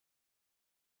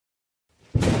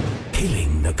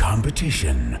Killing the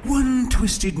competition, one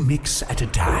twisted mix at a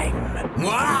time.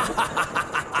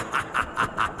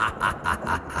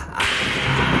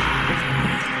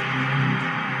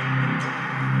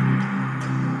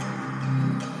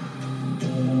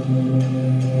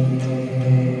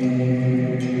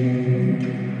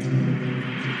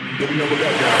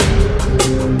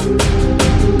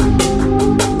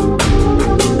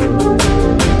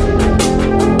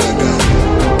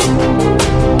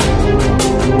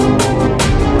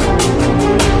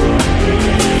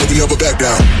 Back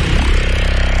down.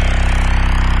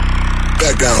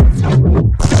 Back down.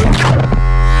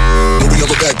 No, we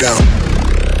never back down.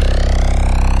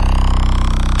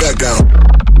 Back down.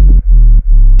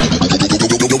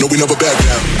 No, we never back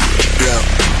down. Down,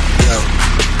 down,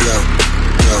 down,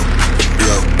 down,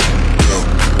 down, down,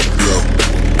 down,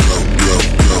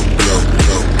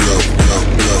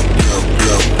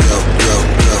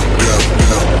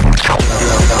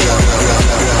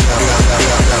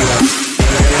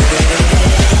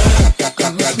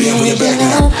 Goddamn, we're back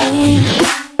now.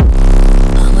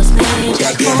 Almost made you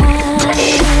cry.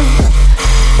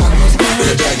 Almost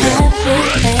made you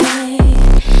happy.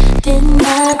 Didn't I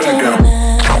do you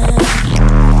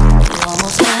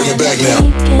almost had me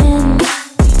thinking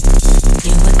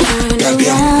you would turn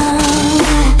around.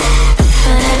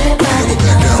 But everybody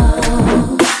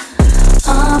knows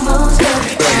almost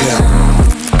back down.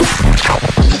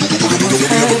 Almost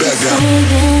heard you saying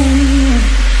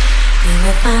you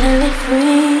were finally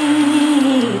freed.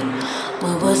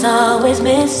 What was always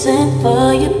missing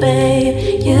for you,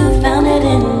 babe? You found it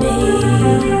in me.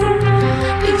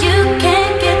 But you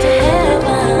can't get to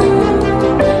heaven,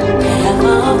 half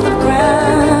off the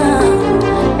ground.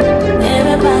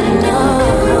 Everybody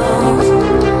knows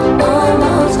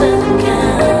almost doesn't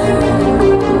count.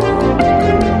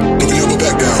 But we never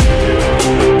back down.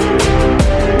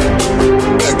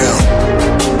 Back down.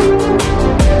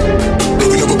 But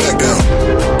we never back down.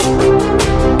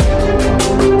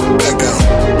 Back down.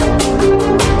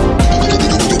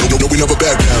 No, we never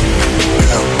back down.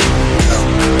 Down, down, down,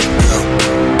 down, down,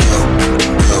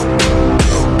 down,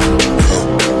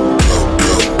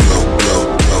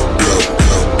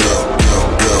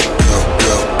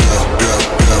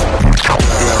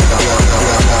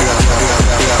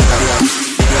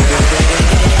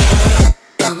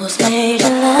 almost made you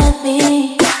love me.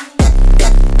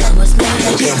 Almost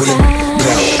made you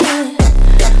cry.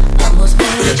 Almost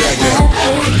made you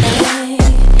happy.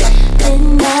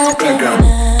 Didn't I do you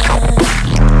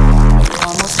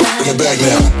almost had me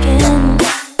thinking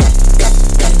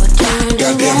you would turn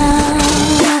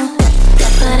around.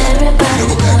 But everybody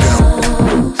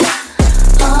knows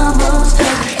almost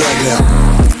doesn't count.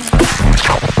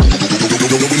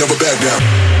 We never back down.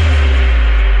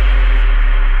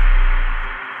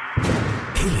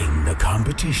 Killing the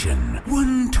competition,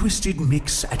 one twisted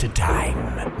mix at a time.